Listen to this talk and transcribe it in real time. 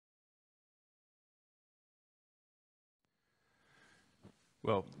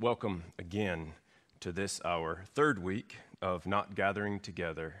Well, welcome again to this, our third week of not gathering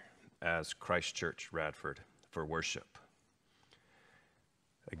together as Christ Church Radford for worship.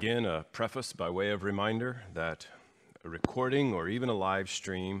 Again, a preface by way of reminder that a recording or even a live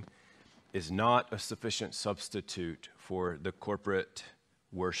stream is not a sufficient substitute for the corporate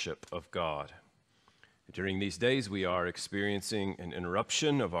worship of God. During these days, we are experiencing an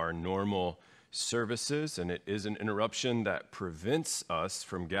interruption of our normal services, and it is an interruption that prevents us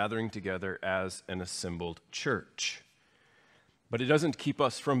from gathering together as an assembled church. But it doesn't keep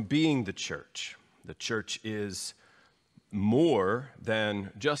us from being the church. The church is more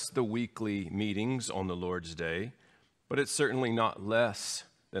than just the weekly meetings on the Lord's Day, but it's certainly not less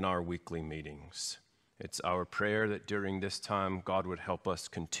than our weekly meetings. It's our prayer that during this time, God would help us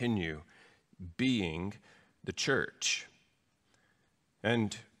continue being the church.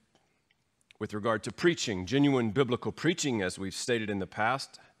 And with regard to preaching, genuine biblical preaching, as we've stated in the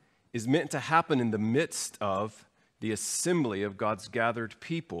past, is meant to happen in the midst of the assembly of God's gathered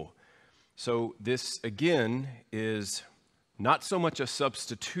people. So this, again, is not so much a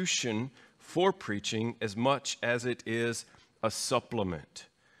substitution for preaching as much as it is a supplement.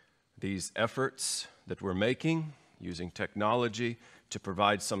 These efforts that we're making, using technology to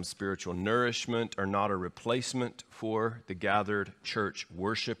provide some spiritual nourishment, are not a replacement for the gathered church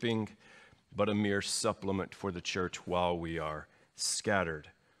worshiping, but a mere supplement for the church while we are scattered.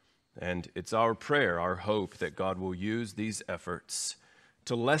 And it's our prayer, our hope, that God will use these efforts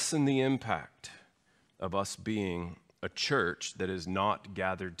to lessen the impact of us being a church that is not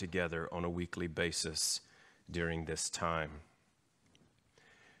gathered together on a weekly basis during this time.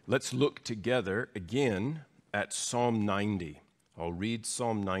 Let's look together again at Psalm 90. I'll read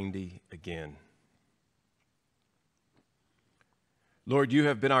Psalm 90 again. Lord, you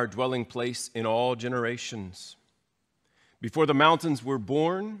have been our dwelling place in all generations. Before the mountains were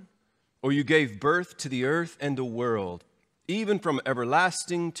born, or you gave birth to the earth and the world, even from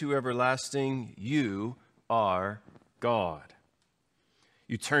everlasting to everlasting, you are God.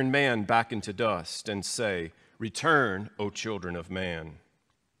 You turn man back into dust and say, "Return, O children of man."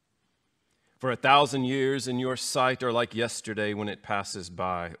 For 1,000 years in your sight are like yesterday when it passes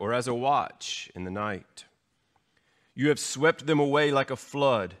by, or as a watch in the night. You have swept them away like a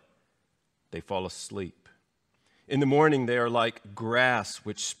flood. They fall asleep. In the morning they are like grass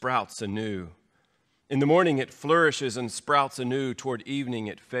which sprouts anew. In the morning it flourishes and sprouts anew. Toward evening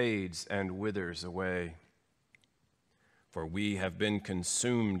it fades and withers away. For we have been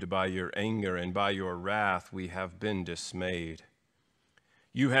consumed by your anger, and by your wrath we have been dismayed.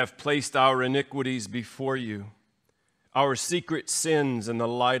 You have placed our iniquities before you, our secret sins in the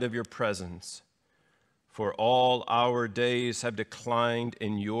light of your presence. For all our days have declined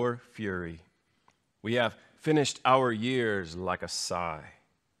in your fury. We have finished our years like a sigh.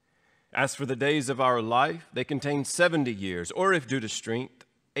 As for the days of our life, they contain 70 years, or if due to strength,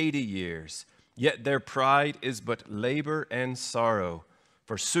 80 years. Yet their pride is but labor and sorrow,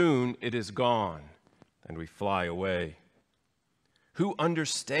 for soon it is gone, and we fly away. Who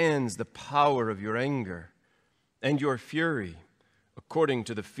understands the power of your anger and your fury according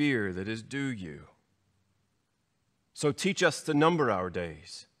to the fear that is due you? So teach us to number our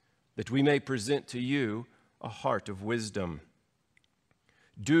days, that we may present to you a heart of wisdom.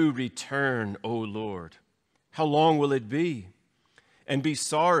 Do return, O Lord. How long will it be? And be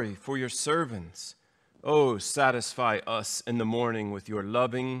sorry for your servants. Oh, satisfy us in the morning with your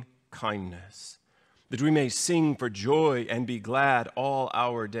loving kindness, that we may sing for joy and be glad all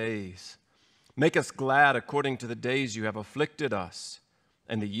our days. Make us glad according to the days you have afflicted us,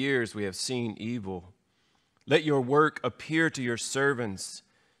 and the years we have seen evil. Let your work appear to your servants,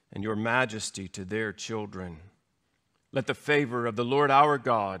 and your majesty to their children. Let the favor of the Lord our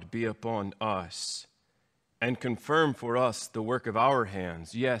God be upon us, and confirm for us the work of our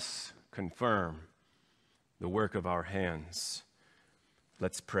hands. Yes, confirm the work of our hands.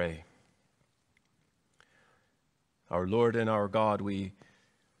 Let's pray. Our Lord and our God, we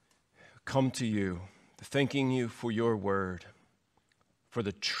come to you, thanking you for your word, for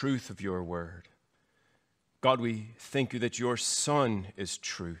the truth of your word. God, we thank you that your Son is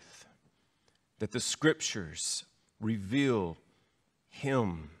truth, that the Scriptures reveal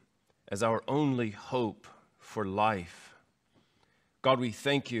him as our only hope for life. God, we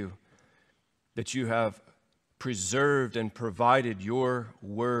thank you that you have preserved and provided your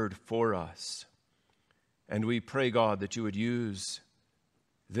word for us. And we pray, God, that you would use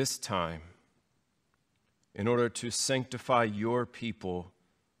this time in order to sanctify your people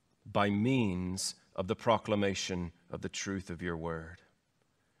by means of the proclamation of the truth of your word.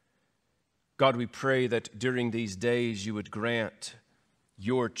 God, we pray that during these days you would grant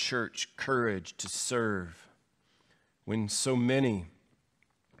your church courage to serve. When so many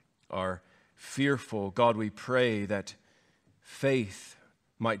are fearful, God, we pray that faith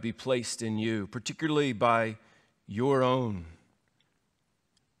might be placed in you, particularly by your own.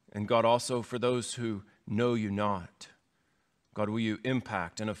 And God, also for those who know you not. God, will you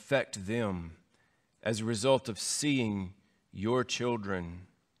impact and affect them as a result of seeing your children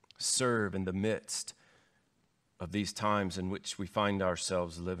serve in the midst of these times in which we find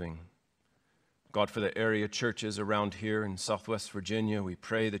ourselves living. God, for the area churches around here in Southwest Virginia, we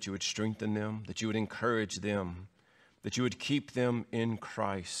pray that you would strengthen them, that you would encourage them, that you would keep them in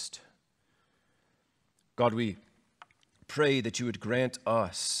Christ. God, we pray that you would grant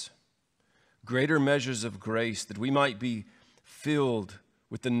us greater measures of grace, that we might be filled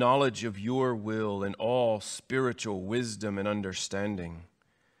with the knowledge of your will and all spiritual wisdom and understanding.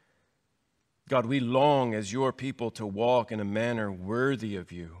 God, we long as your people to walk in a manner worthy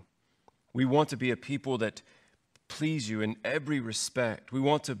of you. We want to be a people that please you in every respect. We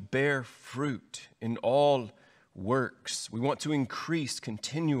want to bear fruit in all works. We want to increase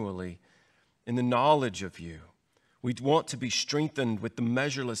continually in the knowledge of you. We want to be strengthened with the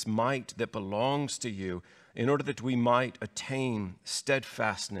measureless might that belongs to you in order that we might attain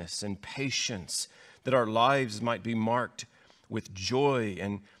steadfastness and patience, that our lives might be marked with joy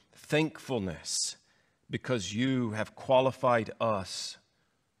and thankfulness because you have qualified us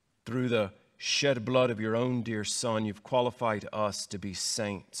through the shed blood of your own dear Son. You've qualified us to be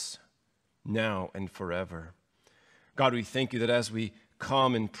saints now and forever. God, we thank you that as we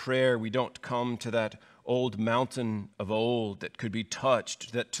come in prayer, we don't come to that old mountain of old that could be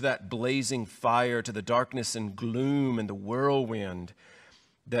touched, to that blazing fire, to the darkness and gloom and the whirlwind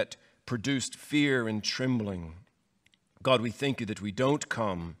that produced fear and trembling. God, we thank you that we don't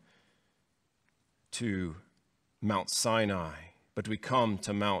come to Mount Sinai, but we come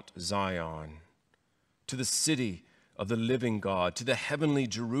to Mount Zion, to the city of the living God, to the heavenly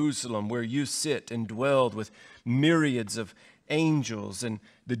Jerusalem where you sit and dwelled with myriads of angels and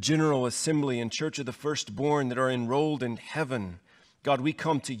the general assembly and church of the firstborn that are enrolled in heaven. God, we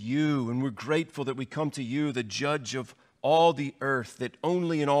come to you, and we're grateful that we come to you, the judge of all the earth, that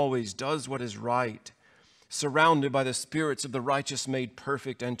only and always does what is right, surrounded by the spirits of the righteous made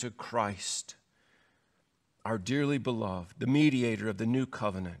perfect, and to Christ, our dearly beloved, the mediator of the new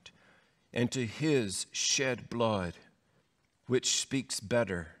covenant, and to his shed blood, which speaks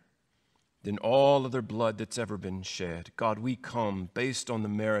better than all other blood that's ever been shed. God, we come based on the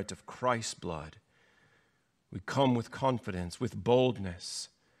merit of Christ's blood. We come with confidence, with boldness,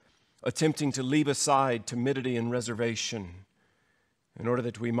 attempting to leave aside timidity and reservation in order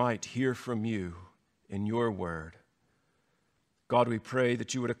that we might hear from you in your word. God, we pray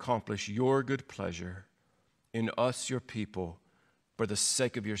that you would accomplish your good pleasure in us, your people, for the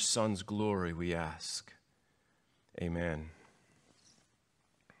sake of your Son's glory, we ask. Amen.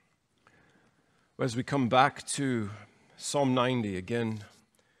 As we come back to Psalm 90 again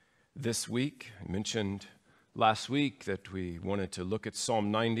this week, I mentioned last week that we wanted to look at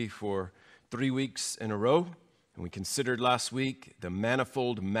Psalm 90 for 3 weeks in a row. And we considered last week the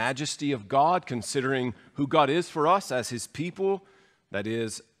manifold majesty of God, considering who God is for us as his people, that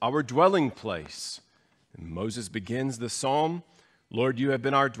is, our dwelling place. And Moses begins the psalm, Lord, you have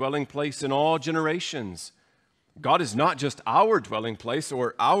been our dwelling place in all generations. God is not just our dwelling place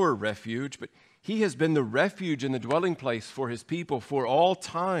or our refuge, but he has been the refuge and the dwelling place for his people for all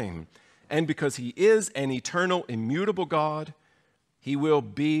time. And because he is an eternal, immutable God, he will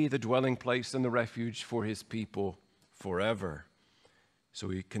be the dwelling place and the refuge for his people forever. So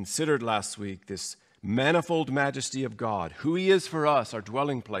we considered last week this manifold majesty of God, who he is for us, our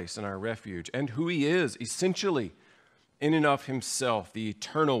dwelling place and our refuge, and who he is essentially in and of himself, the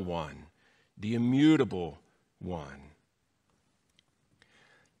eternal one, the immutable one.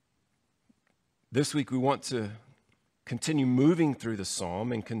 This week we want to continue moving through the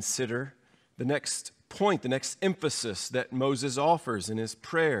psalm and consider the next point, the next emphasis that Moses offers in his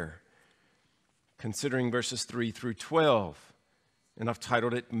prayer, considering verses 3 through 12. And I've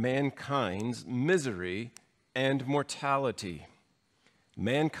titled it, Mankind's Misery and Mortality.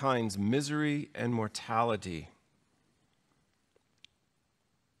 Mankind's Misery and Mortality.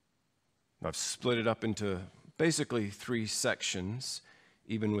 I've split it up into basically 3 sections,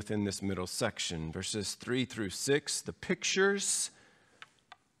 even within this middle section. Verses 3 through 6, the pictures.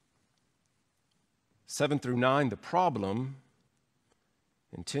 7 through 9, the problem.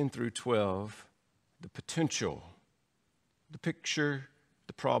 And 10 through 12, the potential. The picture,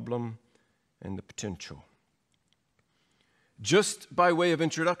 the problem, and the potential. Just by way of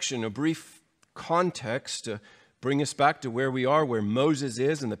introduction, a brief context, bring us back to where we are, where Moses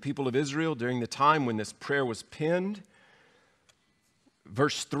is and the people of Israel during the time when this prayer was penned.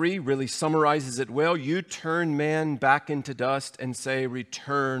 Verse 3 really summarizes it well. You turn man back into dust and say,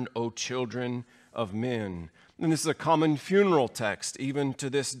 return, O children of men. And this is a common funeral text even to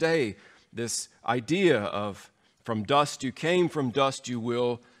this day. This idea of from dust you came, from dust you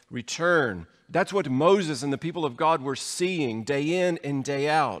will return. That's what Moses and the people of God were seeing day in and day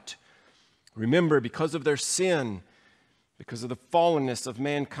out. Remember, because of their sin, because of the fallenness of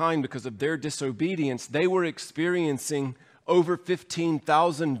mankind, because of their disobedience, they were experiencing over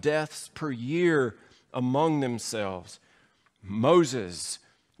 15,000 deaths per year among themselves. Moses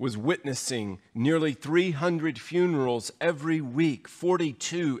was witnessing nearly 300 funerals every week,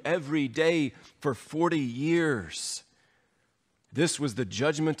 42 every day for 40 years. This was the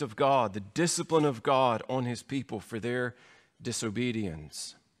judgment of God, the discipline of God on his people for their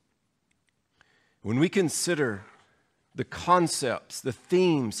disobedience. When we consider the concepts, the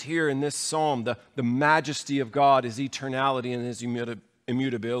themes here in this psalm, the majesty of God, his eternality and his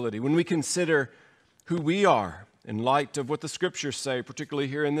immutability, when we consider who we are in light of what the scriptures say, particularly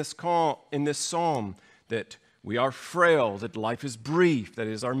here in this psalm, that we are frail, that life is brief, that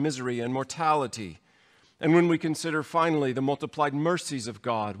is our misery and mortality. And when we consider finally the multiplied mercies of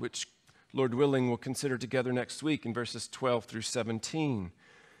God, which Lord willing we'll consider together next week in verses 12 through 17,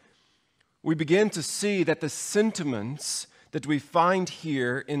 we begin to see that the sentiments that we find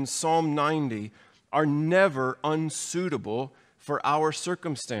here in Psalm 90 are never unsuitable for our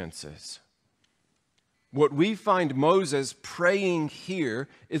circumstances. What we find Moses praying here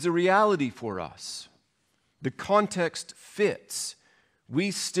is a reality for us. The context fits. We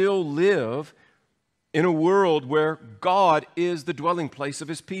still live in a world where God is the dwelling place of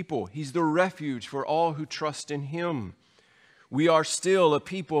his people. He's the refuge for all who trust in him. We are still a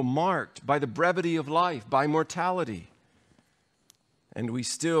people marked by the brevity of life, by mortality. And we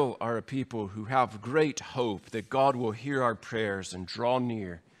still are a people who have great hope that God will hear our prayers and draw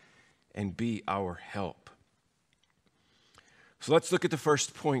near and be our help. So let's look at the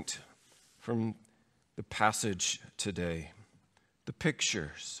first point from the passage today. The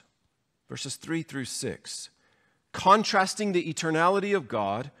pictures, verses 3 through 6. Contrasting the eternality of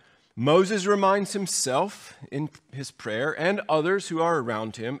God, Moses reminds himself in his prayer and others who are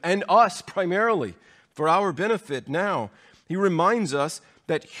around him, and us primarily, for our benefit now. He reminds us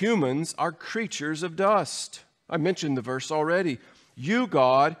that humans are creatures of dust. I mentioned the verse already. You,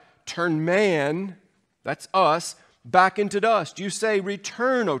 God, turn man, that's us, back into dust. You say,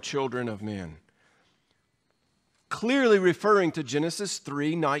 return, O children of men. Clearly referring to Genesis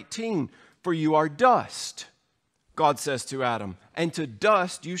 3:19, for you are dust, God says to Adam, and to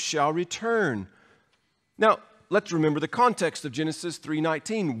dust you shall return. Now, let's remember the context of Genesis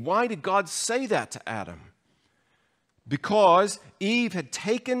 3:19. Why did God say that to Adam? Because Eve had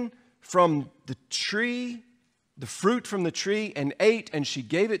taken from the tree, the fruit from the tree, and ate, and she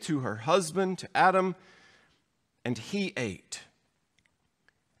gave it to her husband, to Adam, and he ate.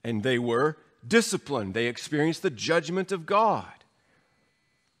 And they were disciplined. They experienced the judgment of God.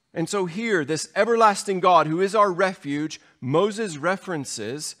 And so here, this everlasting God who is our refuge, Moses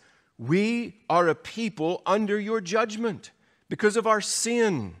references, we are a people under your judgment because of our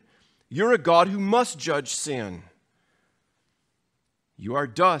sin. You're a God who must judge sin. You are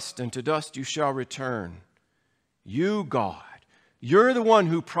dust, and to dust you shall return. You, God, you're the one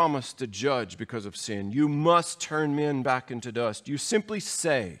who promised to judge because of sin. You must turn men back into dust. You simply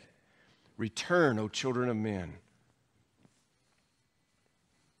say, return, O children of men.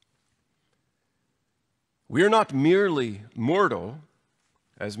 We are not merely mortal,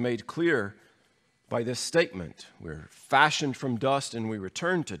 as made clear by this statement. We're fashioned from dust and we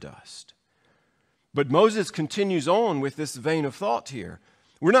return to dust. But Moses continues on with this vein of thought here.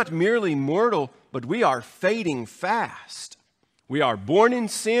 We're not merely mortal, but we are fading fast. We are born in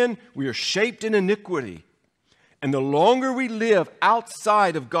sin, we are shaped in iniquity. And the longer we live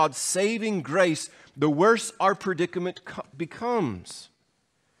outside of God's saving grace, the worse our predicament becomes.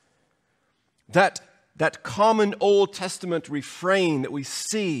 That common Old Testament refrain that we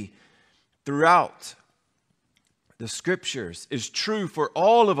see throughout the scriptures is true for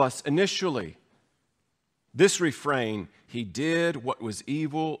all of us initially. This refrain, he did what was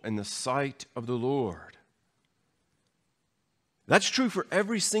evil in the sight of the Lord. That's true for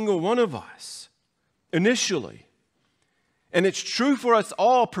every single one of us initially. And it's true for us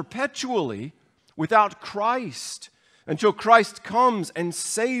all perpetually without Christ. Until Christ comes and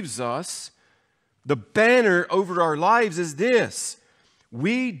saves us, the banner over our lives is this: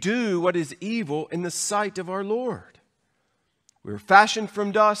 we do what is evil in the sight of our Lord. We're fashioned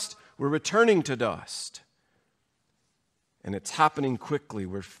from dust, we're returning to dust. and it's happening quickly.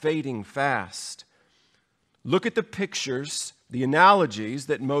 We're fading fast. Look at the pictures, the analogies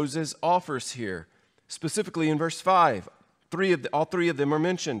that Moses offers here, specifically in verse 5. All three of them are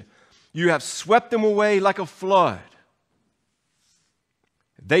mentioned. You have swept them away like a flood.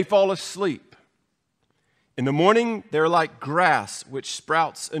 They fall asleep. In the morning, they're like grass which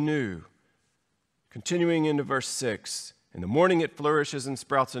sprouts anew. Continuing into verse 6. In the morning it flourishes and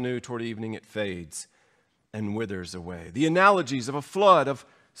sprouts anew. Toward evening it fades and withers away. The analogies of a flood, of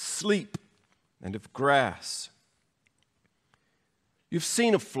sleep, and of grass. You've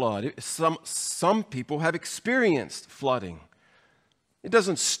seen a flood. Some people have experienced flooding. It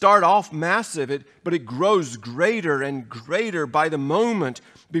doesn't start off massive, but it grows greater and greater by the moment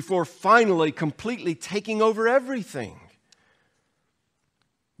before finally completely taking over everything.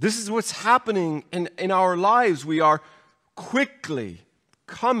 This is what's happening in our lives. We are quickly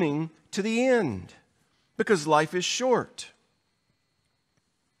coming to the end because life is short.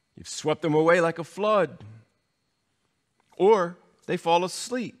 You've swept them away like a flood, or they fall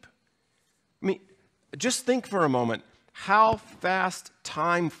asleep. I mean, just think for a moment how fast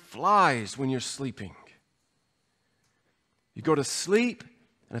time flies when you're sleeping. You go to sleep,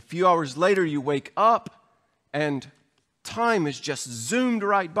 and a few hours later you wake up, and time is just zoomed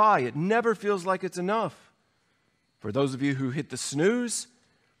right by. It never feels like it's enough. For those of you who hit the snooze,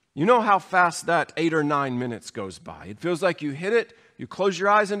 you know how fast that 8 or 9 minutes goes by. It feels like you hit it, you close your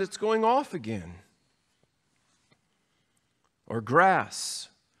eyes, and it's going off again. Or grass.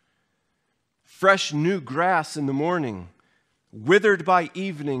 Fresh new grass in the morning, withered by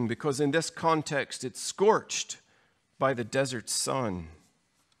evening, because in this context it's scorched by the desert sun.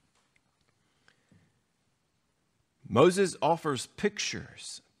 Moses offers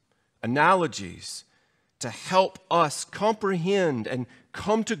pictures, analogies, to help us comprehend and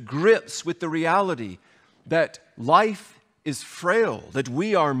come to grips with the reality that life is frail, that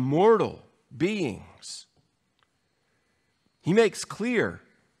we are mortal beings. He makes clear,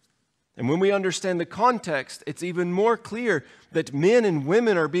 and when we understand the context, it's even more clear that men and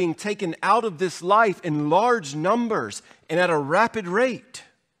women are being taken out of this life in large numbers and at a rapid rate.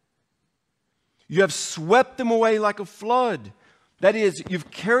 You have swept them away like a flood. That is, you've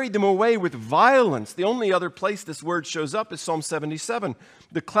carried them away with violence. The only other place this word shows up is Psalm 77.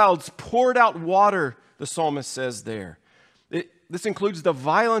 The clouds poured out water, the psalmist says there. This includes the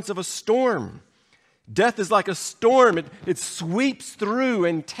violence of a storm. Death is like a storm. It sweeps through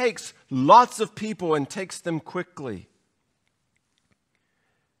and takes lots of people and takes them quickly.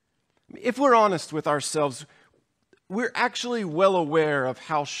 If we're honest with ourselves, we're actually well aware of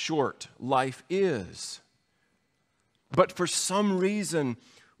how short life is. But for some reason,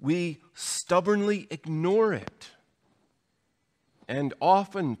 we stubbornly ignore it. And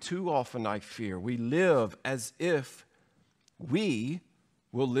often, too often, I fear, we live as if we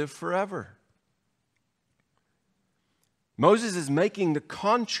will live forever. Moses is making the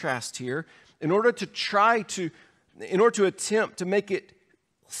contrast here in order to attempt to make it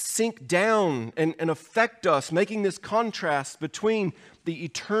sink down and affect us, making this contrast between the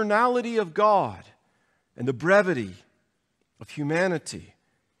eternality of God and the brevity of humanity,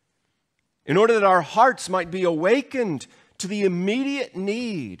 in order that our hearts might be awakened to the immediate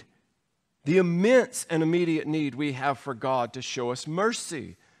need, the immense and immediate need we have for God to show us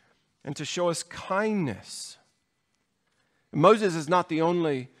mercy and to show us kindness. Moses is not the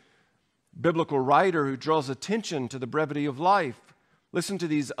only biblical writer who draws attention to the brevity of life. Listen to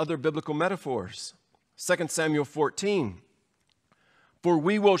these other biblical metaphors. 2 Samuel 14. For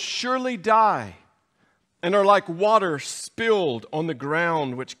we will surely die and are like water spilled on the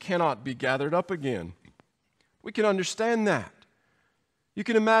ground which cannot be gathered up again. We can understand that. You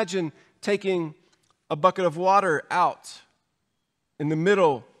can imagine taking a bucket of water out in the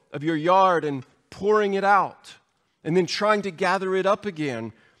middle of your yard and pouring it out and then trying to gather it up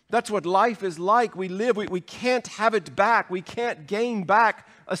again. That's what life is like. We live. We can't have it back. We can't gain back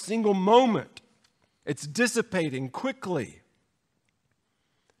a single moment. It's dissipating quickly.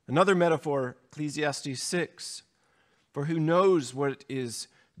 Another metaphor, Ecclesiastes 6. For who knows what is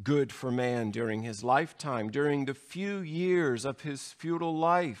good for man during his lifetime, during the few years of his futile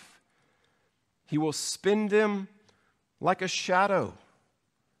life? He will spend them like a shadow.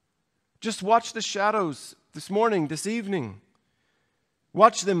 Just watch the shadows this morning, this evening.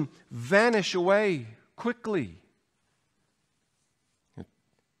 Watch them vanish away quickly.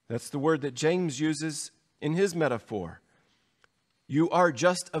 That's the word that James uses in his metaphor. You are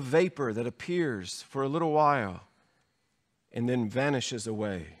just a vapor that appears for a little while and then vanishes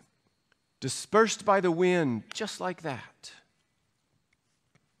away, dispersed by the wind, just like that.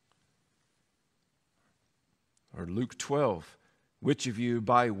 Or Luke 12, which of you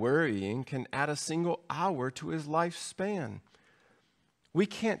by worrying can add a single hour to his lifespan? We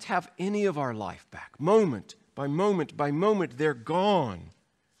can't have any of our life back. Moment by moment by moment, they're gone.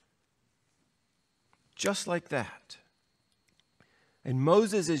 Just like that. And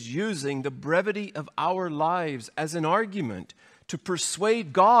Moses is using the brevity of our lives as an argument to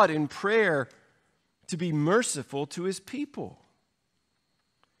persuade God in prayer to be merciful to his people.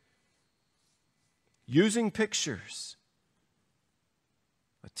 Using pictures,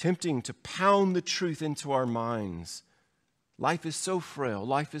 attempting to pound the truth into our minds. Life is so frail,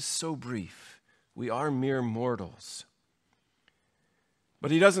 life is so brief. We are mere mortals.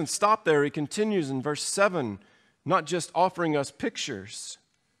 But he doesn't stop there. He continues in verse 7, not just offering us pictures,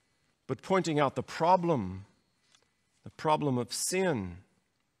 but pointing out the problem of sin.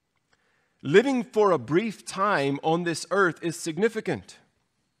 Living for a brief time on this earth is significant.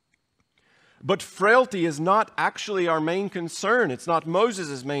 But frailty is not actually our main concern. It's not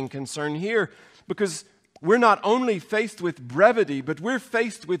Moses' main concern here, because we're not only faced with brevity, but we're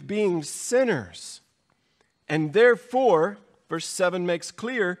faced with being sinners. And therefore, verse 7 makes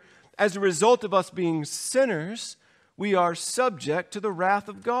clear, as a result of us being sinners, we are subject to the wrath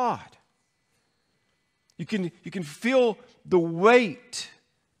of God. You can feel the weight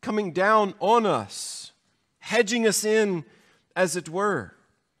coming down on us, hedging us in, as it were.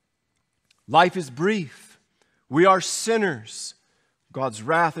 Life is brief. We are sinners. God's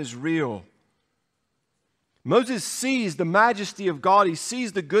wrath is real. Moses sees the majesty of God. He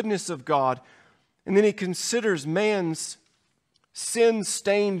sees the goodness of God. And then he considers man's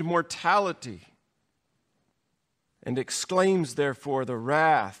sin-stained mortality and exclaims, therefore, the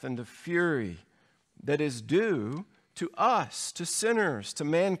wrath and the fury that is due to us, to sinners, to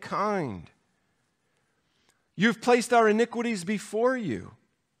mankind. You've placed our iniquities before you.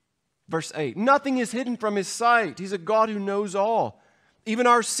 Verse 8, nothing is hidden from his sight. He's a God who knows all. Even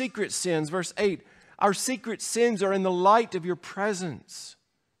our secret sins. Verse 8, our secret sins are in the light of your presence.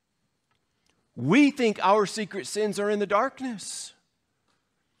 We think our secret sins are in the darkness.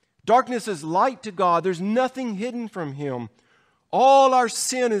 Darkness is light to God. There's nothing hidden from him. All our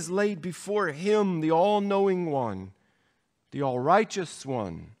sin is laid before him, the all-knowing one, the all-righteous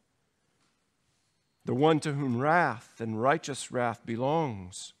one, the one to whom wrath and righteous wrath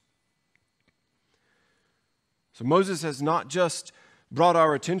belongs. So Moses has not just brought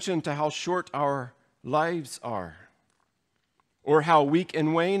our attention to how short our lives are, or how weak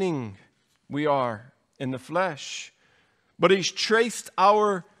and waning we are in the flesh, but he's traced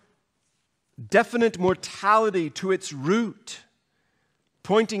our definite mortality to its root,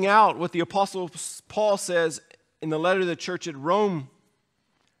 pointing out what the Apostle Paul says in the letter to the church at Rome: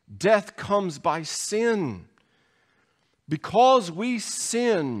 death comes by sin. Because we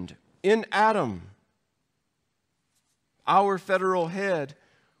sinned in Adam, our federal head,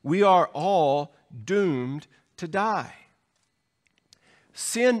 we are all doomed to die.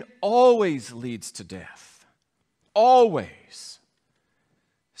 Sin always leads to death. Always.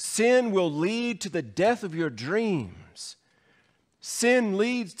 Sin will lead to the death of your dreams. Sin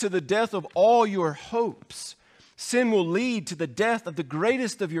leads to the death of all your hopes. Sin will lead to the death of the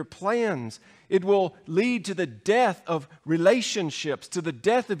greatest of your plans. It will lead to the death of relationships, to the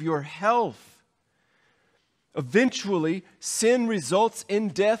death of your health. Eventually, sin results in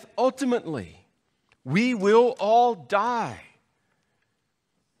death ultimately. We will all die.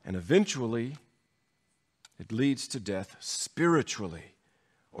 And eventually, it leads to death spiritually,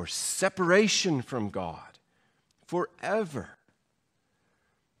 or separation from God forever.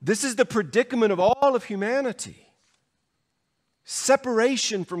 This is the predicament of all of humanity.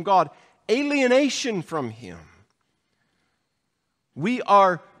 Separation from God, alienation from him. We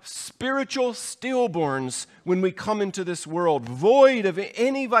are spiritual stillborns when we come into this world, void of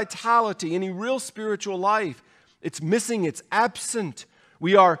any vitality, any real spiritual life. It's missing, it's absent.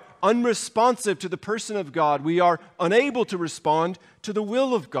 We are unresponsive to the person of God. We are unable to respond to the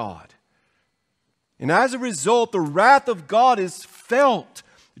will of God. And as a result, the wrath of God is felt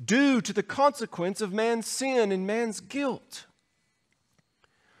due to the consequence of man's sin and man's guilt.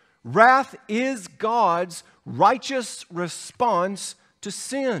 Wrath is God's righteous response to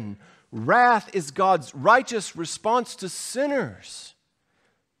sin. Wrath is God's righteous response to sinners.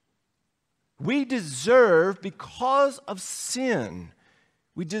 We deserve, because of sin,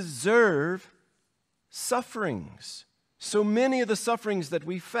 we deserve sufferings. So many of the sufferings that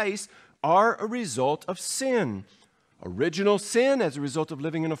we face are a result of sin. Original sin as a result of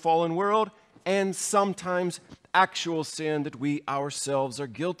living in a fallen world, and sometimes actual sin that we ourselves are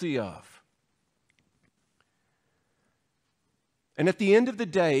guilty of. And at the end of the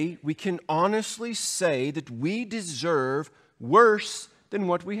day, we can honestly say that we deserve worse than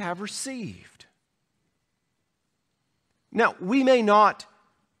what we have received. Now, we may not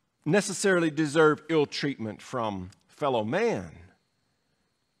necessarily deserve ill treatment from fellow man,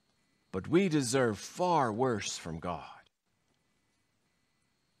 but we deserve far worse from God.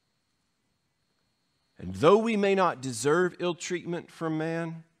 And though we may not deserve ill treatment from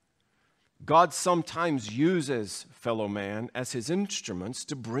man, God sometimes uses fellow man as his instruments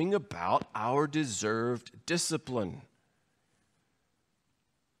to bring about our deserved discipline.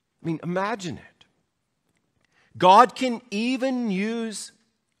 I mean, imagine it. God can even use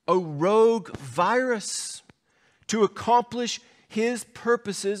a rogue virus to accomplish his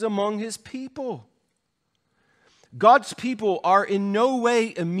purposes among his people. God's people are in no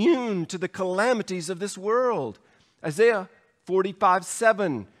way immune to the calamities of this world. Isaiah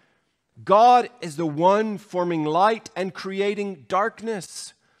 45:7. God is the one forming light and creating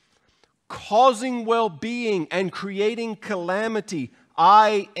darkness, causing well-being and creating calamity.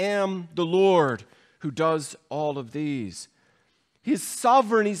 I am the Lord who does all of these. He's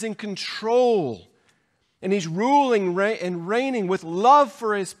sovereign, he's in control, and he's ruling and reigning with love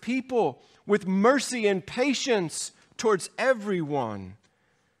for his people, with mercy and patience towards everyone.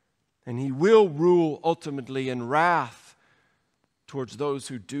 And he will rule ultimately in wrath towards those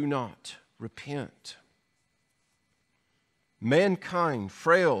who do not repent. Mankind,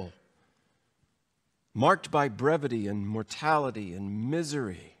 frail, marked by brevity and mortality and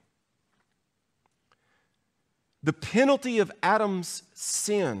misery. The penalty of Adam's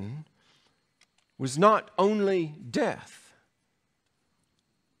sin was not only death,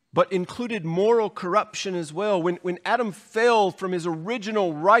 but included moral corruption as well. When Adam fell from his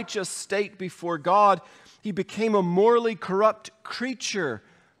original righteous state before God, he became a morally corrupt creature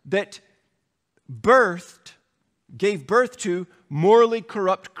that gave birth to morally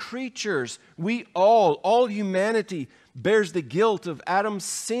corrupt creatures. We all humanity bears the guilt of Adam's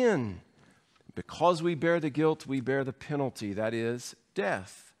sin. Because we bear the guilt, we bear the penalty, that is,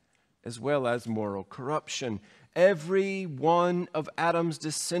 death, as well as moral corruption. Every one of Adam's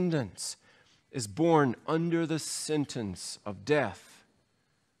descendants is born under the sentence of death,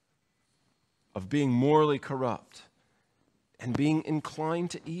 of being morally corrupt and being inclined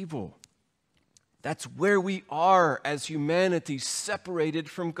to evil. That's where we are as humanity, separated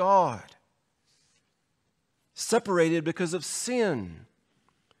from God. Separated because of sin.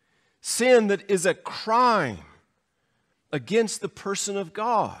 Sin that is a crime against the person of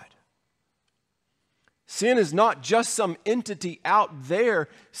God. Sin is not just some entity out there.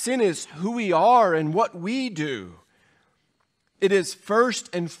 Sin is who we are and what we do. It is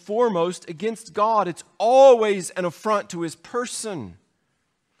first and foremost against God. It's always an affront to his person.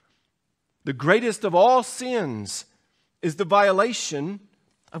 The greatest of all sins is the violation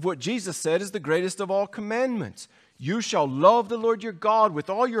of what Jesus said is the greatest of all commandments. You shall love the Lord your God with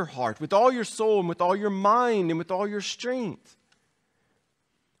all your heart, with all your soul, and with all your mind, and with all your strength.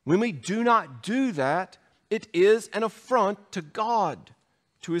 When we do not do that, it is an affront to God,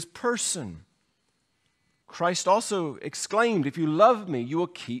 to his person. Christ also exclaimed, if you love me, you will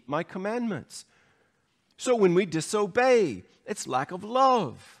keep my commandments. So when we disobey, it's lack of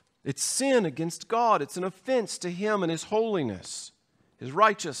love. It's sin against God. It's an offense to him and his holiness, his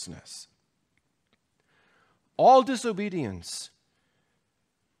righteousness. All disobedience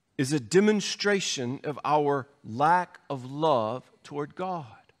is a demonstration of our lack of love toward God.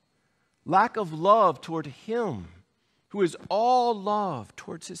 Lack of love toward him, who is all love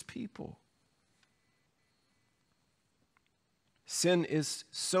towards his people. Sin is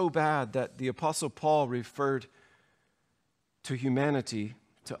so bad that the Apostle Paul referred to humanity,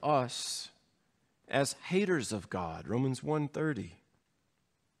 to us, as haters of God. Romans 1:30.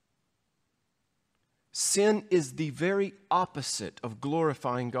 Sin is the very opposite of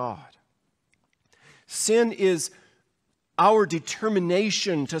glorifying God. Sin is our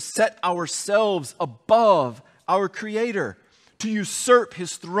determination to set ourselves above our Creator, to usurp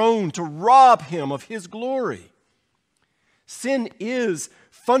his throne, to rob him of his glory. Sin is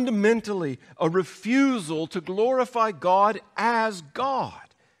fundamentally a refusal to glorify God as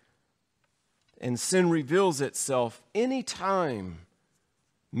God. And sin reveals itself anytime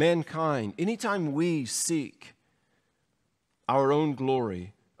anytime we seek our own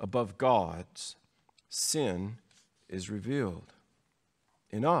glory above God's, sin is revealed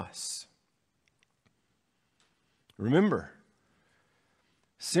in us. Remember,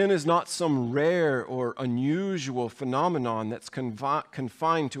 sin is not some rare or unusual phenomenon that's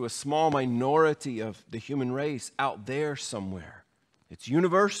confined to a small minority of the human race out there somewhere. It's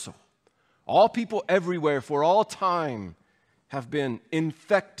universal. All people everywhere for all time have been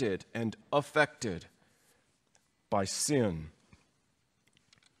infected and affected by sin.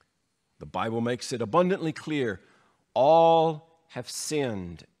 The Bible makes it abundantly clear, all have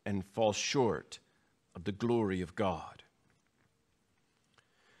sinned and fall short of the glory of God.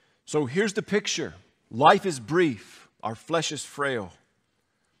 So here's the picture. Life is brief. Our flesh is frail.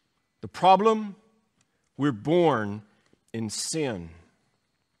 The problem, we're born in sin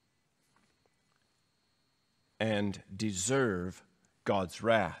and deserve God's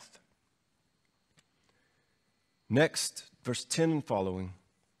wrath. Next, verse 10 and following,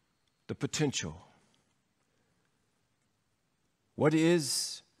 the potential. What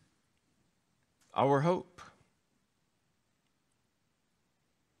is our hope?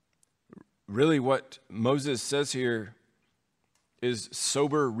 Really, what Moses says here is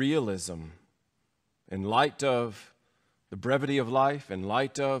sober realism in light of the brevity of life, in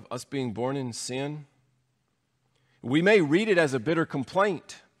light of us being born in sin. We may read it as a bitter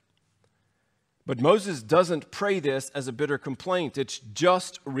complaint, but Moses doesn't pray this as a bitter complaint. It's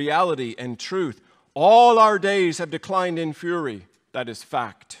just reality and truth. All our days have declined in fury. That is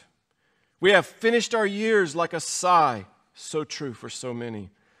fact. We have finished our years like a sigh. So true for so many.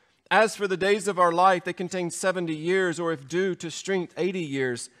 As for the days of our life, they contain 70 years, or if due to strength, 80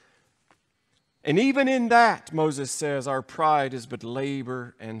 years. And even in that, Moses says, our pride is but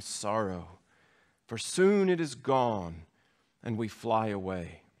labor and sorrow. For soon it is gone, and we fly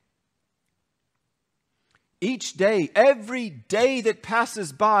away. Each day, every day that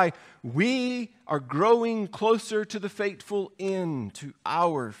passes by, we are growing closer to the fateful end, to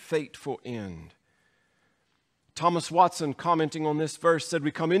our fateful end. Thomas Watson, commenting on this verse, said,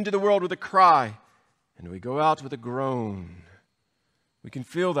 we come into the world with a cry, and we go out with a groan. We can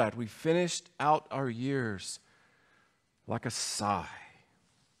feel that. We finished out our years like a sigh.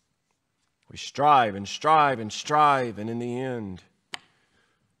 We strive and strive and strive, and in the end,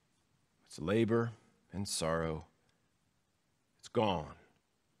 it's labor and sorrow. It's gone.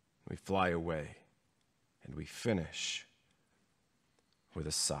 We fly away, and we finish with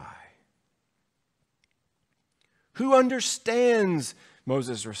a sigh. Who understands,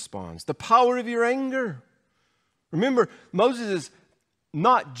 Moses responds, the power of your anger? Remember, Moses is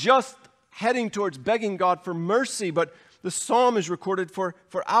not just heading towards begging God for mercy, but the psalm is recorded for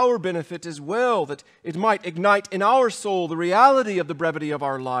our benefit as well, that it might ignite in our soul the reality of the brevity of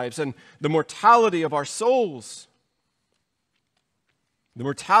our lives and the mortality of our souls. The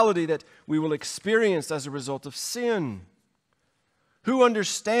mortality that we will experience as a result of sin. Who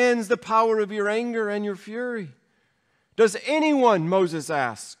understands the power of your anger and your fury? Does anyone, Moses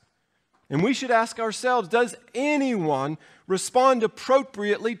asks, and we should ask ourselves, does anyone respond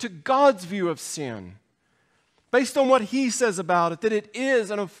appropriately to God's view of sin? Based on what he says about it, that it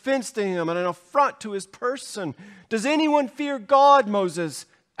is an offense to him and an affront to his person. Does anyone fear God, Moses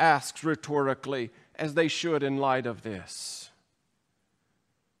asks rhetorically, as they should in light of this?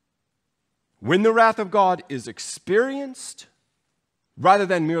 When the wrath of God is experienced, rather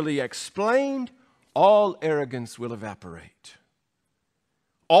than merely explained, all arrogance will evaporate.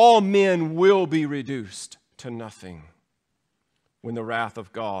 All men will be reduced to nothing when the wrath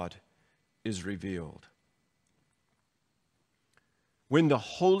of God is revealed. When the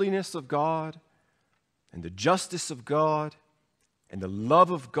holiness of God and the justice of God and the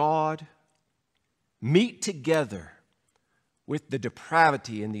love of God meet together with the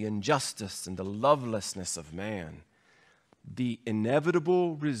depravity and the injustice and the lovelessness of man, the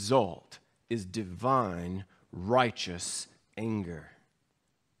inevitable result is divine, righteous anger.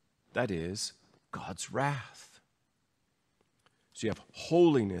 That is God's wrath. So you have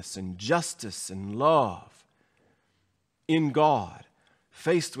holiness and justice and love in God,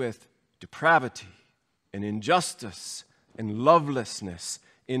 faced with depravity and injustice and lovelessness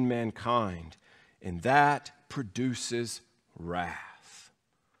in mankind. And that produces wrath.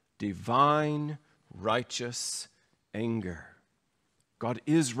 Divine, righteous anger. God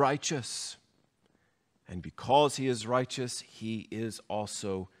is righteous. And because he is righteous, he is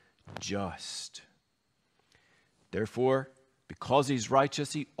also just. Therefore, because he's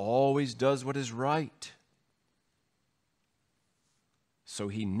righteous, he always does what is right. So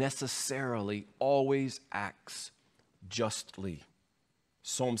he necessarily always acts justly.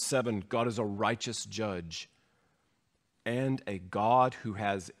 Psalm 7, God is a righteous judge and a God who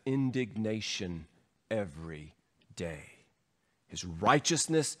has indignation every day. His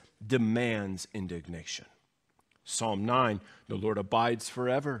righteousness demands indignation. Psalm 9, the Lord abides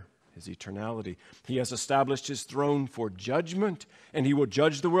forever, his eternality. He has established his throne for judgment, and he will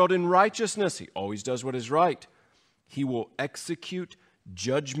judge the world in righteousness. He always does what is right. He will execute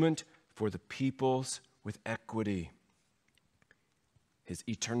judgment for the peoples with equity. His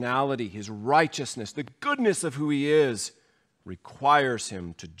eternality, his righteousness, the goodness of who he is requires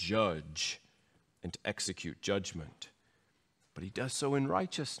him to judge and to execute judgment. But he does so in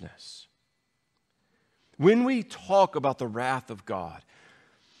righteousness. When we talk about the wrath of God,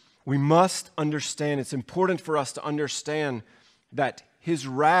 we must understand, it's important for us to understand that his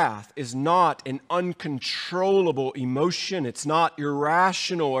wrath is not an uncontrollable emotion. It's not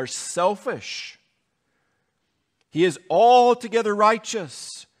irrational or selfish. He is altogether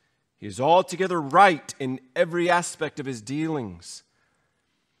righteous. He is altogether right in every aspect of his dealings.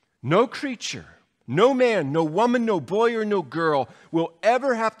 No creature, no man, no woman, no boy, or no girl will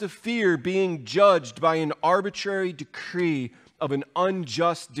ever have to fear being judged by an arbitrary decree of an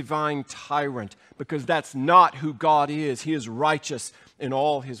unjust divine tyrant, because that's not who God is. He is righteous in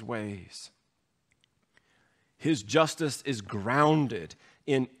all his ways. His justice is grounded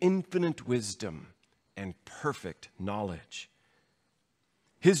in infinite wisdom and perfect knowledge.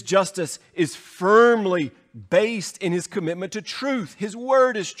 His justice is firmly based in his commitment to truth. His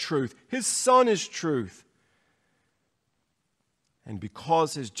word is truth. His Son is truth. And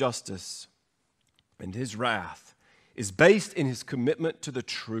because his justice and his wrath is based in his commitment to the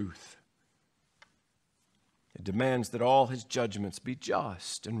truth, it demands that all his judgments be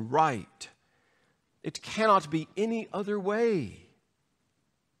just and right. It cannot be any other way.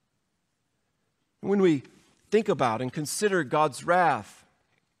 When we think about and consider God's wrath,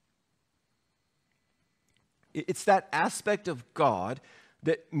 it's that aspect of God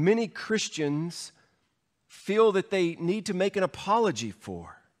that many Christians feel that they need to make an apology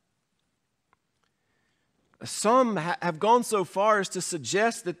for. Some have gone so far as to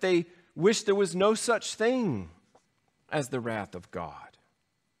suggest that they wish there was no such thing as the wrath of God,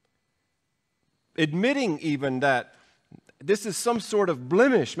 admitting even that this is some sort of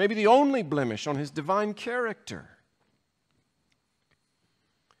blemish, maybe the only blemish on his divine character.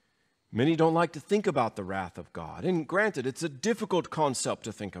 Many don't like to think about the wrath of God, and granted, it's a difficult concept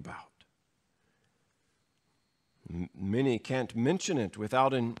to think about. Many can't mention it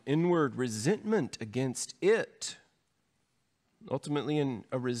without an inward resentment against it, ultimately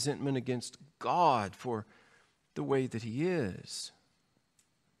a resentment against God for the way that he is.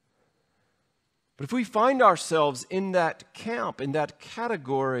 But if we find ourselves in that camp, in that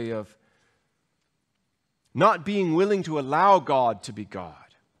category of not being willing to allow God to be God,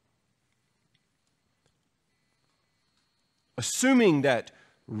 assuming that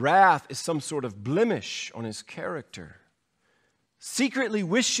wrath is some sort of blemish on his character, secretly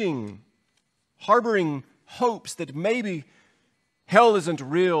wishing, harboring hopes that maybe hell isn't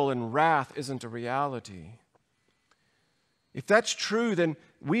real and wrath isn't a reality. If that's true, then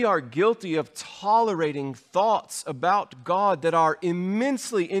we are guilty of tolerating thoughts about God that are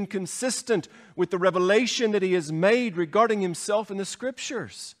immensely inconsistent with the revelation that he has made regarding himself in the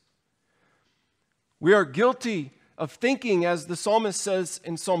Scriptures. We are guilty of thinking, as the psalmist says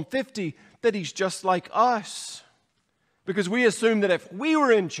in Psalm 50, that he's just like us. Because we assume that if we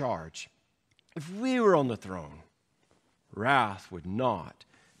were in charge, if we were on the throne, wrath would not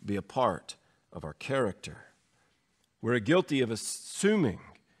be a part of our character. We're guilty of assuming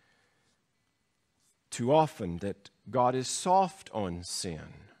too often that God is soft on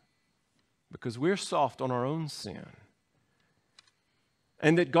sin because we're soft on our own sin.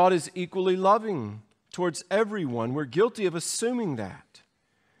 And that God is equally loving towards everyone. We're guilty of assuming that.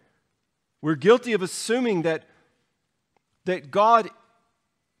 We're guilty of assuming that God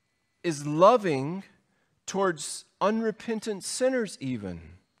is loving towards unrepentant sinners even,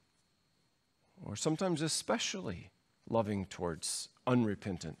 or sometimes especially loving towards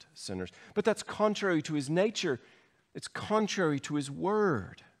unrepentant sinners. But that's contrary to his nature. It's contrary to his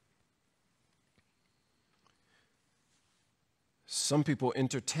word. Some people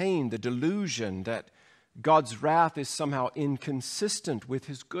entertain the delusion that God's wrath is somehow inconsistent with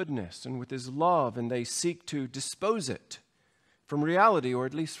his goodness and with his love, and they seek to dispose it from reality, or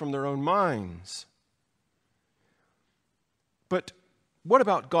at least from their own minds. But what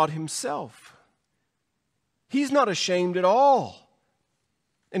about God himself? He's not ashamed at all.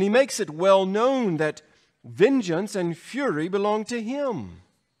 And he makes it well known that vengeance and fury belong to him.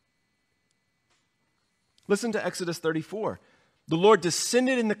 Listen to Exodus 34. The Lord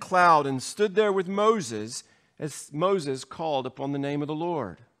descended in the cloud and stood there with Moses as Moses called upon the name of the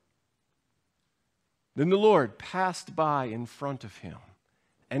Lord. Then the Lord passed by in front of him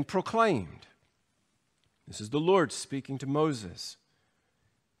and proclaimed, this is the Lord speaking to Moses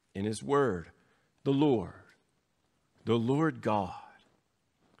in his word, the Lord God,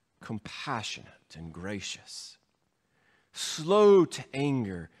 compassionate and gracious, slow to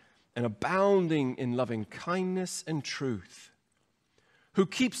anger and abounding in loving kindness and truth, who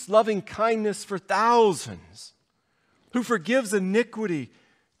keeps loving kindness for thousands, who forgives iniquity,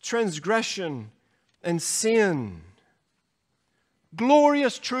 transgression, and sin.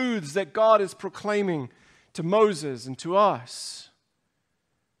 Glorious truths that God is proclaiming to Moses and to us.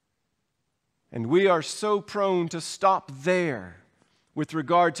 And we are so prone to stop there with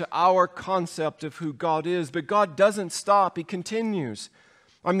regard to our concept of who God is. But God doesn't stop. He continues.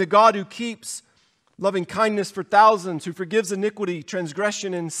 I'm the God who keeps loving kindness for thousands, who forgives iniquity,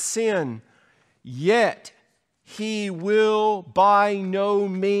 transgression, and sin. Yet He will by no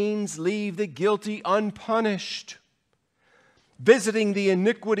means leave the guilty unpunished, visiting the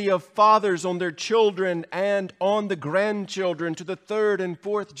iniquity of fathers on their children and on the grandchildren to the third and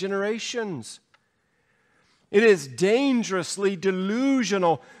fourth generations. It is dangerously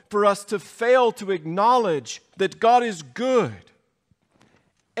delusional for us to fail to acknowledge that God is good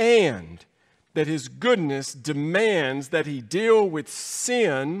and that His goodness demands that He deal with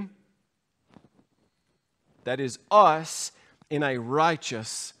sin, that is us, in a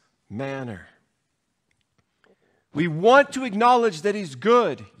righteous manner. We want to acknowledge that He's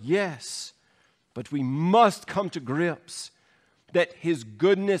good, yes, but we must come to grips that His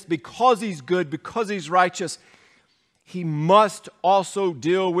goodness, because He's good, because He's righteous, He must also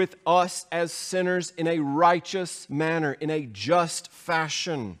deal with us as sinners in a righteous manner, in a just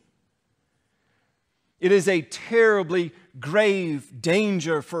fashion. It is a terribly grave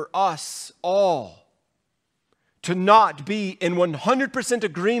danger for us all to not be in 100%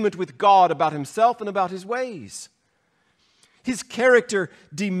 agreement with God about Himself and about His ways. His character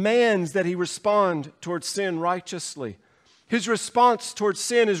demands that He respond towards sin righteously. His response towards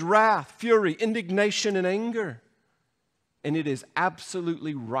sin is wrath, fury, indignation, and anger. And it is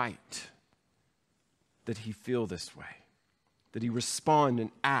absolutely right that He feel this way, that He respond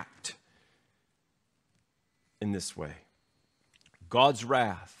and act in this way. God's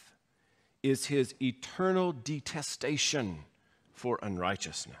wrath is His eternal detestation for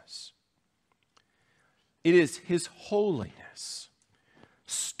unrighteousness. It is His holiness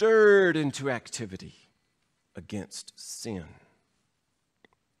stirred into activity against sin.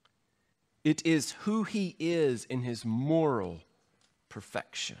 It is who He is in His moral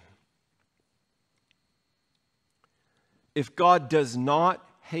perfection. If God does not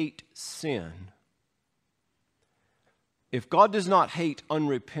hate sin, if God does not hate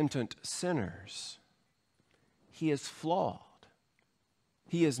unrepentant sinners, He is flawed.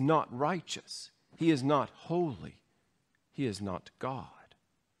 He is not righteous. He is not holy. He is not God.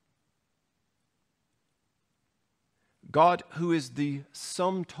 God, who is the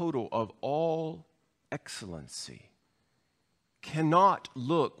sum total of all excellency, cannot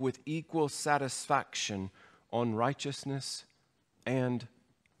look with equal satisfaction on righteousness and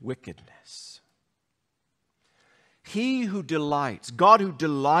wickedness. He who delights, God who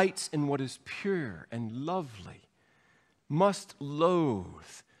delights in what is pure and lovely, must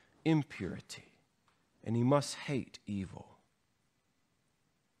loathe impurity, and He must hate evil.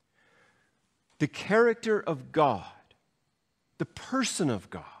 The character of God, the person of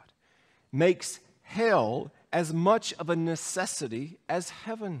God, makes hell as much of a necessity as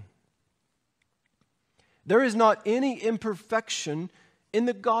heaven. There is not any imperfection in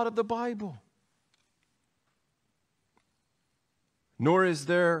the God of the Bible. Nor is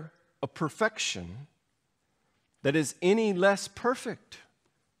there a perfection that is any less perfect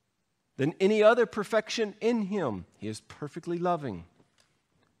than any other perfection in Him. He is perfectly loving.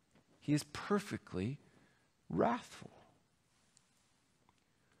 He is perfectly wrathful.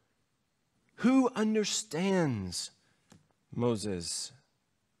 Who understands Moses'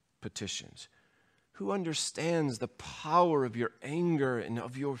 petitions? Who understands the power of your anger and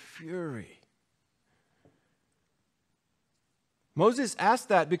of your fury? Moses asked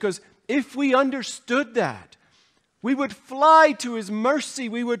that because if we understood that, we would fly to His mercy.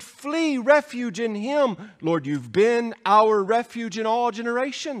 We would flee refuge in Him. Lord, You've been our refuge in all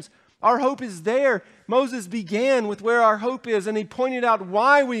generations. Our hope is there. Moses began with where our hope is, and he pointed out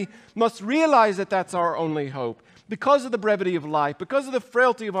why we must realize that that's our only hope. Because of the brevity of life, because of the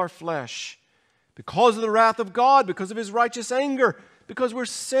frailty of our flesh, because of the wrath of God, because of His righteous anger, because we're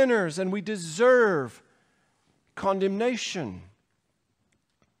sinners and we deserve condemnation.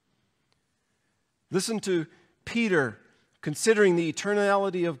 Listen to Peter considering the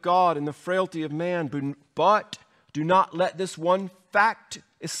eternality of God and the frailty of man. But do not let this one fact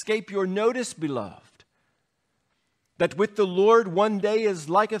escape your notice, beloved, that with the Lord 1 day is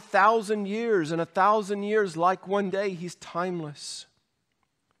like 1,000 years, and 1,000 years like 1 day. He's timeless.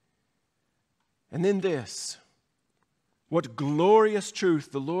 And then this, what glorious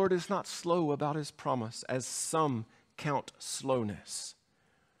truth! The Lord is not slow about His promise, as some count slowness,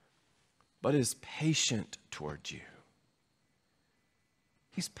 but is patient towards you.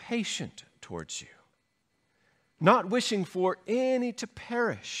 He's patient towards you, not wishing for any to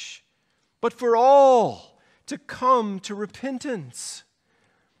perish, but for all to come to repentance.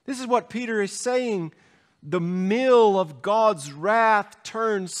 This is what Peter is saying. The mill of God's wrath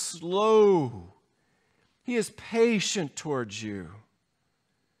turns slow. He is patient towards you.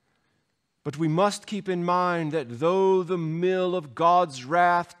 But we must keep in mind that though the mill of God's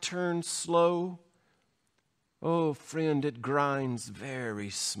wrath turns slow, oh, friend, it grinds very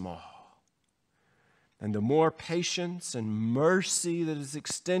small. And the more patience and mercy that is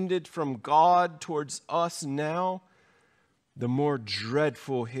extended from God towards us now, the more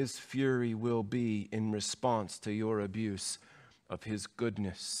dreadful His fury will be in response to your abuse of His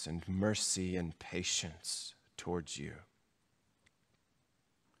goodness and mercy and patience towards you.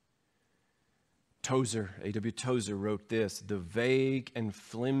 A.W. Tozer wrote this: the vague and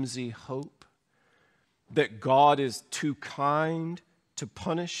flimsy hope that God is too kind to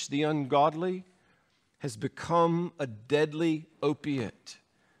punish the ungodly has become a deadly opiate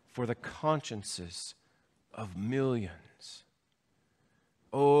for the consciences of millions.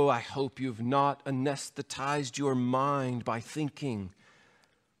 Oh, I hope you've not anesthetized your mind by thinking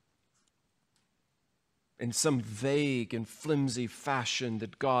in some vague and flimsy fashion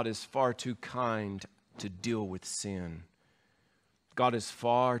that God is far too kind to deal with sin. God is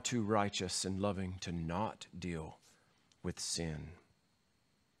far too righteous and loving to not deal with sin.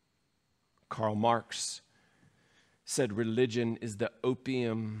 Karl Marx said religion is the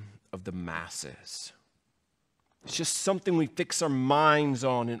opium of the masses. It's just something we fix our minds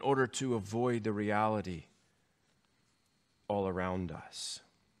on in order to avoid the reality all around us.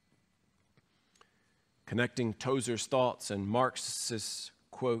 Connecting Tozer's thoughts and Marx's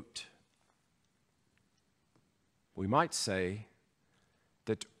quote, we might say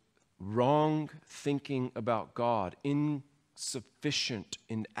that wrong thinking about God, insufficient,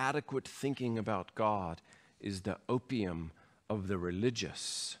 inadequate thinking about God, is the opium of the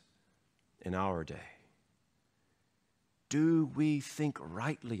religious in our day. Do we think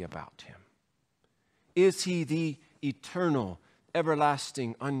rightly about Him? Is He the eternal,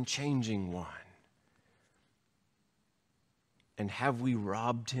 everlasting, unchanging one? And have we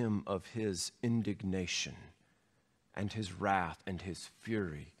robbed Him of His indignation and His wrath and His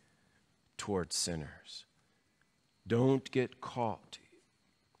fury towards sinners? Don't get caught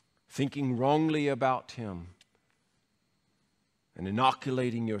thinking wrongly about Him and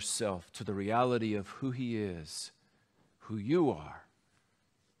inoculating yourself to the reality of who He is, who you are,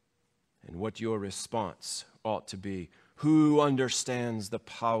 and what your response ought to be. Who understands the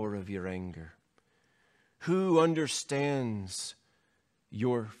power of your anger? Who understands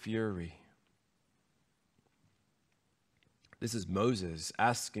your fury? This is Moses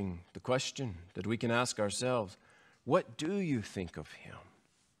asking the question that we can ask ourselves. What do you think of Him?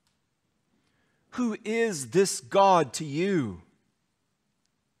 Who is this God to you?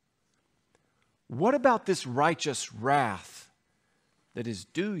 What about this righteous wrath that is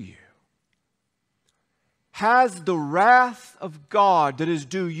due you? Has the wrath of God that is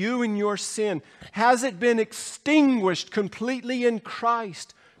due you in your sin, has it been extinguished completely in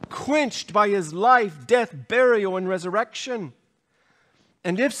Christ, quenched by His life, death, burial, and resurrection?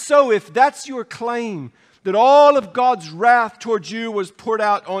 And if so, if that's your claim, that all of God's wrath towards you was poured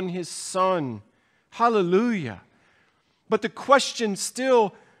out on His Son, hallelujah. But the question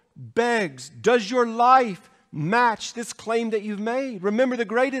still begs, does your life match this claim that you've made? Remember, the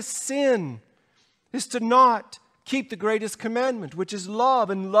greatest sin is to not keep the greatest commandment, which is love,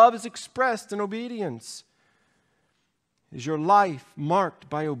 and love is expressed in obedience. Is your life marked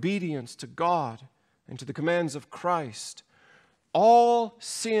by obedience to God and to the commands of Christ? All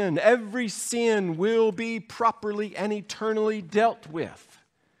sin, every sin will be properly and eternally dealt with.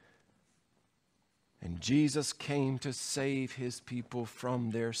 And Jesus came to save His people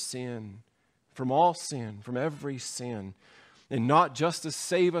from their sin, from all sin, from every sin. And not just to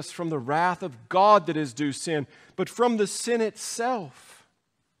save us from the wrath of God that is due sin, but from the sin itself.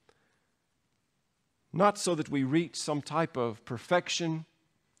 Not so that we reach some type of perfection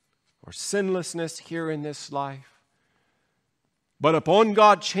or sinlessness here in this life, but upon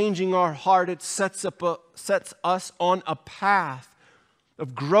God changing our heart, it sets us on a path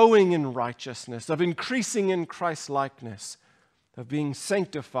of growing in righteousness, of increasing in Christ-likeness, of being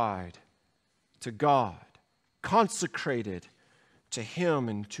sanctified to God, consecrated to Him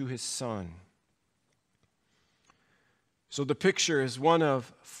and to His Son. So the picture is one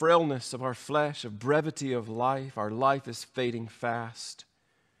of frailness of our flesh, of brevity of life. Our life is fading fast.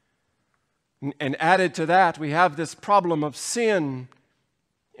 And added to that, we have this problem of sin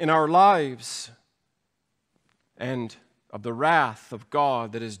in our lives and of the wrath of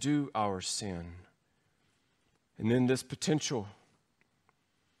God that is due our sin. And then this potential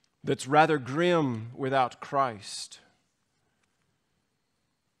that's rather grim without Christ.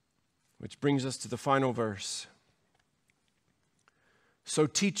 Which brings us to the final verse. So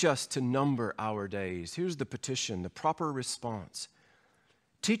teach us to number our days. Here's the petition, the proper response.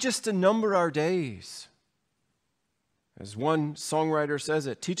 Teach us to number our days. As one songwriter says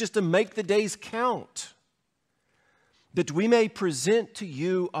it, teach us to make the days count, that we may present to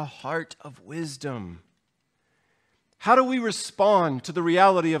you a heart of wisdom. How do we respond to the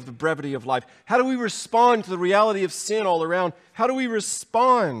reality of the brevity of life? How do we respond to the reality of sin all around? How do we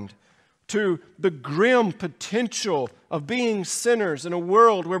respond to the grim potential of being sinners in a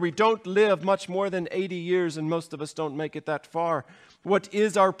world where we don't live much more than 80 years and most of us don't make it that far? What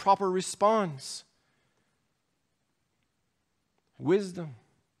is our proper response? Wisdom.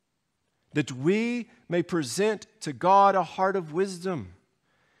 That we may present to God a heart of wisdom.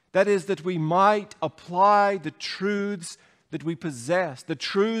 That is, that we might apply the truths that we possess, the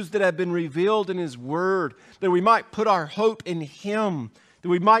truths that have been revealed in His Word, that we might put our hope in Him, that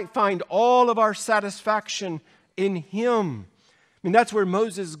we might find all of our satisfaction in Him. I mean, that's where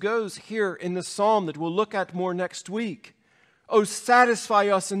Moses goes here in the psalm that we'll look at more next week. Oh, satisfy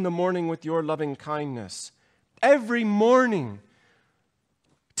us in the morning with your loving kindness. Every morning.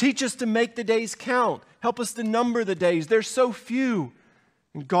 Teach us to make the days count. Help us to number the days. They're so few.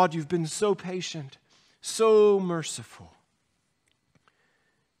 And God, you've been so patient, so merciful.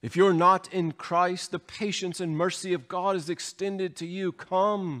 If you're not in Christ, the patience and mercy of God is extended to you.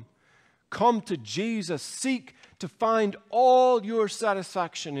 Come to Jesus. Seek to find all your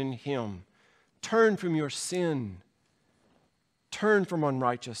satisfaction in Him. Turn from your sin. Turn from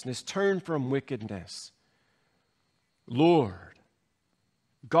unrighteousness. Turn from wickedness. Lord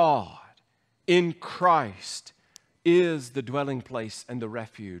God in Christ is the dwelling place and the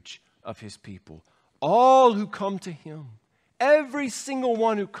refuge of His people. All who come to Him, every single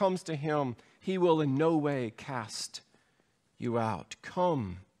one who comes to Him, He will in no way cast you out.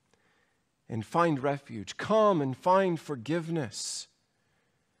 Come and find refuge. Come and find forgiveness.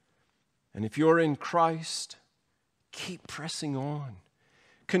 And if you're in Christ, keep pressing on.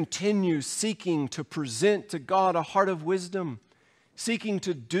 Continue seeking to present to God a heart of wisdom, seeking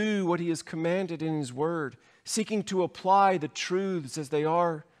to do what He has commanded in His Word, seeking to apply the truths as they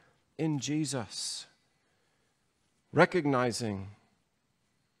are in Jesus, recognizing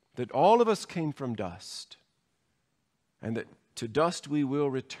that all of us came from dust and that to dust we will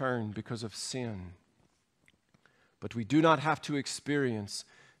return because of sin. But we do not have to experience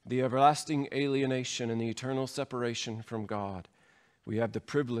the everlasting alienation and the eternal separation from God. We have the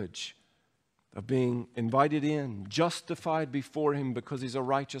privilege of being invited in, justified before Him because He's a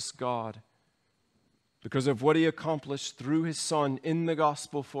righteous God, because of what He accomplished through His Son in the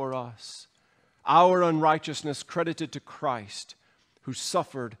gospel for us. Our unrighteousness credited to Christ, who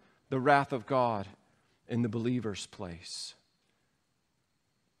suffered the wrath of God in the believer's place,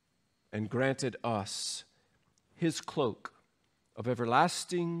 and granted us His cloak of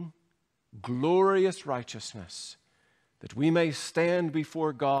everlasting, glorious righteousness, that we may stand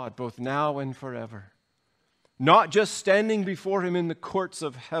before God both now and forever. Not just standing before Him in the courts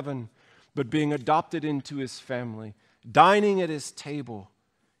of heaven, but being adopted into His family, dining at His table,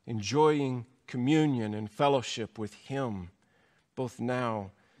 enjoying communion and fellowship with Him, both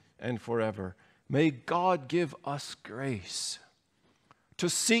now and forever. May God give us grace to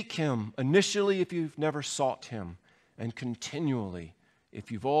seek Him initially if you've never sought Him, and continually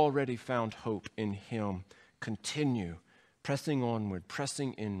if you've already found hope in Him. Continue pressing onward,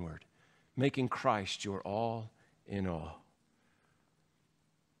 pressing inward, making Christ your all in all.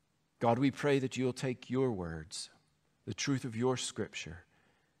 God, we pray that you'll take your words, the truth of your Scripture,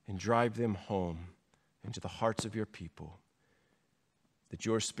 and drive them home into the hearts of your people, that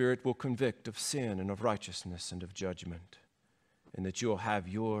your Spirit will convict of sin and of righteousness and of judgment, and that you'll have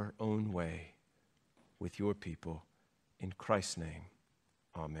your own way with your people. In Christ's name,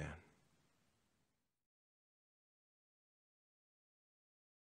 amen.